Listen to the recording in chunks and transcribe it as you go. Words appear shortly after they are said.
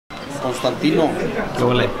Constantino. ¿Qué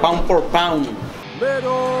huele? Pound for pound.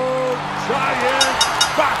 Little Giant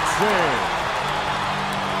Boxing.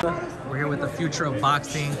 We're here with the future of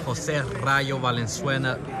boxing, Jose Rayo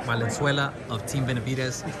Valenzuela of Team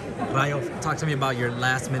Benavides. Rayo, talk to me about your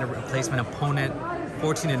last-minute replacement opponent,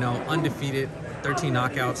 14-0, undefeated, 13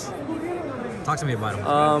 knockouts. Talk to me about him.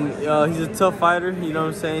 He's a tough fighter, you know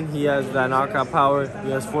what I'm saying? He has that knockout power.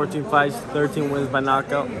 He has 14 fights, 13 wins by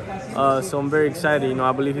knockout. So I'm very excited. You know,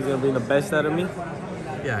 I believe he's going to bring the best out of me.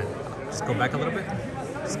 Yeah, just go back a little bit.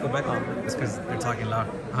 Just go back a little bit. It's because they're talking loud.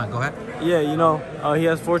 Go ahead. Yeah, you know, he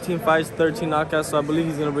has 14 fights, 13 knockouts, so I believe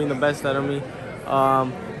he's going to bring the best out of me.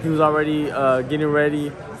 He was already getting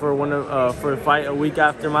ready for for a fight a week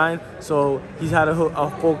after mine, so he's had a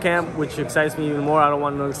full camp, which excites me even more. I don't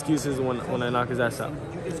want no excuses when I knock his ass out.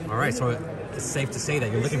 All right, so it's safe to say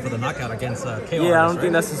that you're looking for the knockout against KO. Yeah, I don't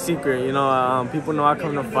think that's a secret. You know, people know I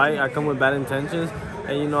come to fight. I come with bad intentions,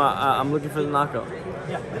 and you know, I'm looking for the knockout.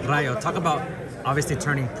 Rayo, talk about obviously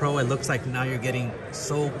turning pro. It looks like now you're getting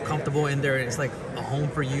so comfortable in there. It's like a home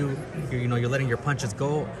for you. You're letting your punches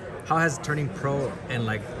go. How has turning pro and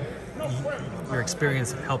like your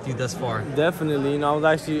experience helped you thus far? Definitely. You know, I was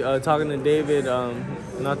actually talking to David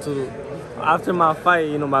after my fight,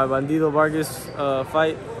 you know, my Bandido Vargas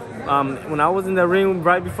fight. When I was in the ring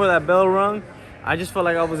right before that bell rung, I just felt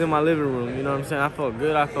like I was in my living room. You know what I'm saying? I felt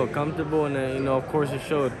good. I felt comfortable, and then, you know, of course it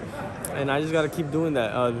showed. And I just got to keep doing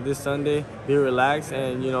that this Sunday. Be relaxed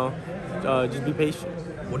and, you know, just be patient.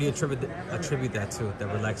 What do you attribute that to? The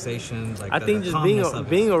relaxation, like I think just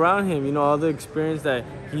being around him, you know, all the experience that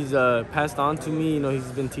he's passed on to me. You know, he's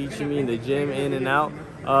been teaching me in the gym, in and out.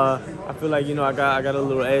 I feel like, you know, I got a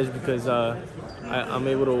little edge because I'm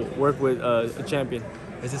able to work with a champion.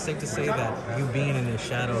 Is it safe to say that you being in his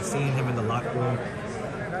shadow, seeing him in the locker room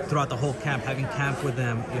throughout the whole camp, having camp with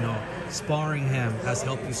him, you know, sparring him has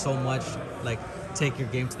helped you so much, like take your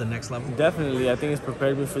game to the next level? Definitely. I think it's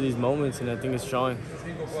prepared me for these moments, and I think it's showing.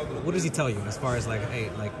 What does he tell you as far as like, hey,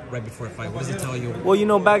 like right before a fight? What does he tell you? Well, you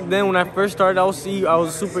know, back then when I first started, I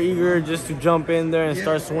was super eager just to jump in there and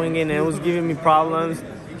start swinging, and it was giving me problems.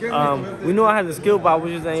 We knew I had the skill, but I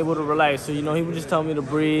was just unable to relax. So, you know, he would just tell me to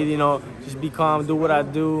breathe, you know, just be calm, do what I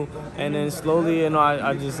do. And then slowly, you know,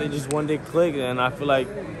 it just one day clicked. And I feel like,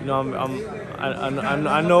 you know,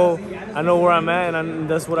 I know where I'm at, and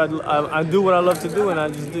that's what I do what I love to do, and I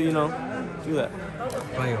just do, you know, do that.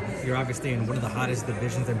 Rayo, you're obviously in one of the hottest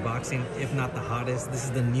divisions in boxing, if not the hottest. This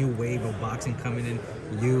is the new wave of boxing coming in.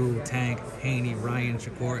 You, Tank, Haney, Ryan,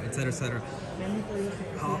 Shakur, etc., etc.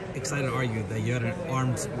 How excited are you that you're at an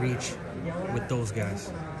arm's reach with those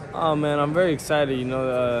guys? Oh man, I'm very excited. You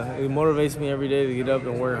know, it motivates me every day to get up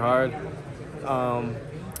and work hard.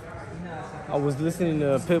 I was listening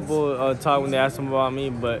to Pitbull talk when they asked him about me,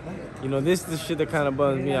 but you know, this is the shit that kind of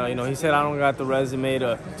bums me out. You know, he said I don't got the resume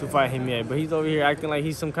to fight him yet, but he's over here acting like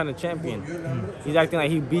he's some kind of champion. He's acting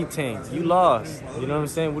like he beat Tank. You lost. You know what I'm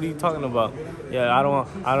saying? What are you talking about? Yeah,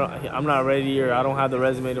 I'm not ready, or I don't have the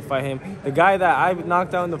resume to fight him. The guy that I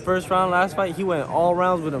knocked out in the first round last fight, he went all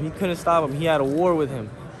rounds with him. He couldn't stop him. He had a war with him.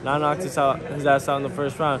 And I knocked his ass out in the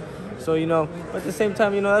first round. So, you know, but at the same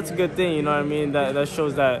time, you know, that's a good thing. You know what I mean? That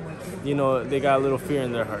shows that, you know, they got a little fear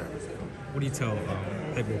in their heart. What do you tell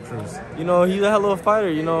Pitbull Cruz? You know, he's a hell of a fighter,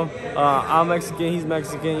 you know. I'm Mexican, he's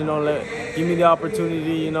Mexican, you know. Give me the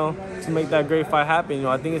opportunity, you know, to make that great fight happen. You know,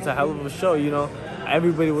 I think it's a hell of a show, you know.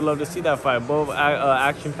 Everybody would love to see that fight. Both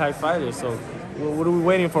action-packed fighters. So what are we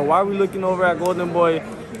waiting for? Why are we looking over at Golden Boy,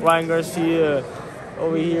 Ryan Garcia,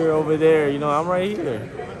 over here, over there? You know, I'm right here.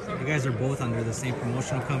 You guys are both under the same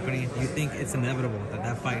promotional company. Do you think it's inevitable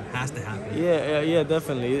that fight has to happen? Yeah,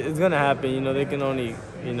 definitely. It's going to happen. You know, they can only,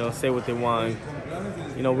 you know, say what they want.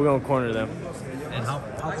 You know, we're going to corner them. And how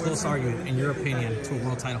close are you, in your opinion, to a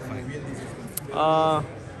world title fight? Well,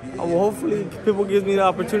 hopefully people gives me the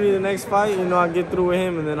opportunity the next fight. You know, I'll get through with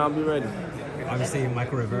him, and then I'll be ready. Obviously,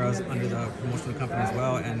 Michael Rivera's under the promotional company as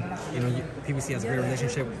well, and you know, PBC has a great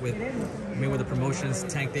relationship with Mayweather Promotions.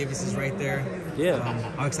 Tank Davis is right there. Yeah.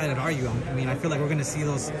 How excited are you? I mean, I feel like we're gonna see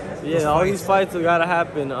those. Yeah, all these fights have gotta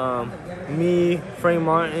happen. Me, Frank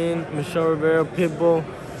Martin, Michelle Rivera, Pitbull.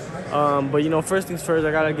 But you know, first things first,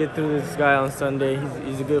 I gotta get through this guy on Sunday.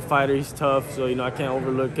 He's a good fighter. He's tough, so you know, I can't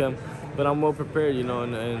overlook him. But I'm well prepared, you know,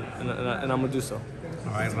 and I'm gonna do so.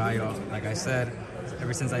 All right, Rayo. Like I said,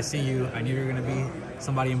 ever since I see you, I knew you were going to be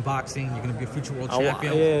somebody in boxing. You're going to be a future world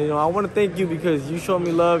champion. Yeah, you know, I want to thank you because you showed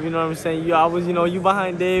me love, you know what I'm saying? You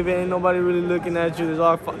behind David, ain't nobody really looking at you. There's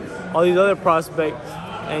all these other prospects.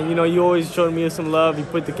 And, you know, you always showed me some love. You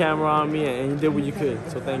put the camera on me, and you did what you could.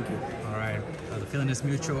 So thank you. All right. The Feeling this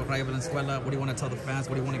mutual, Rayo Valenzuela. What do you want to tell the fans?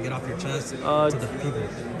 What do you want to get off your chest to the people?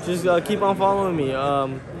 Just keep on following me.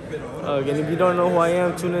 Again, if you don't know who I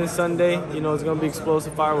am, tune in Sunday. You know, it's going to be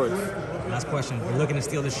explosive fireworks. Last question. You're looking to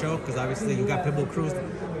steal the show? Because obviously you got Pitbull Cruz,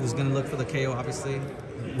 who's going to look for the KO, obviously.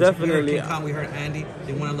 Definitely. We heard King Kong, we heard Andy.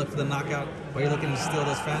 They want to look for the knockout. Are you looking to steal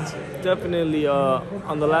those fans? Definitely.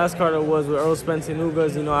 On the last card it was with Earl Spence and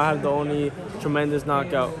Ugas, you know, I had the only tremendous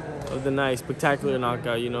knockout of the night, spectacular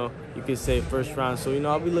knockout, you know, you could say first round. So, you know,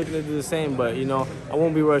 I'll be looking to do the same, but, you know, I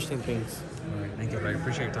won't be rushing things. All right, thank you, Ray.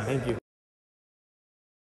 Appreciate your time. Thank you.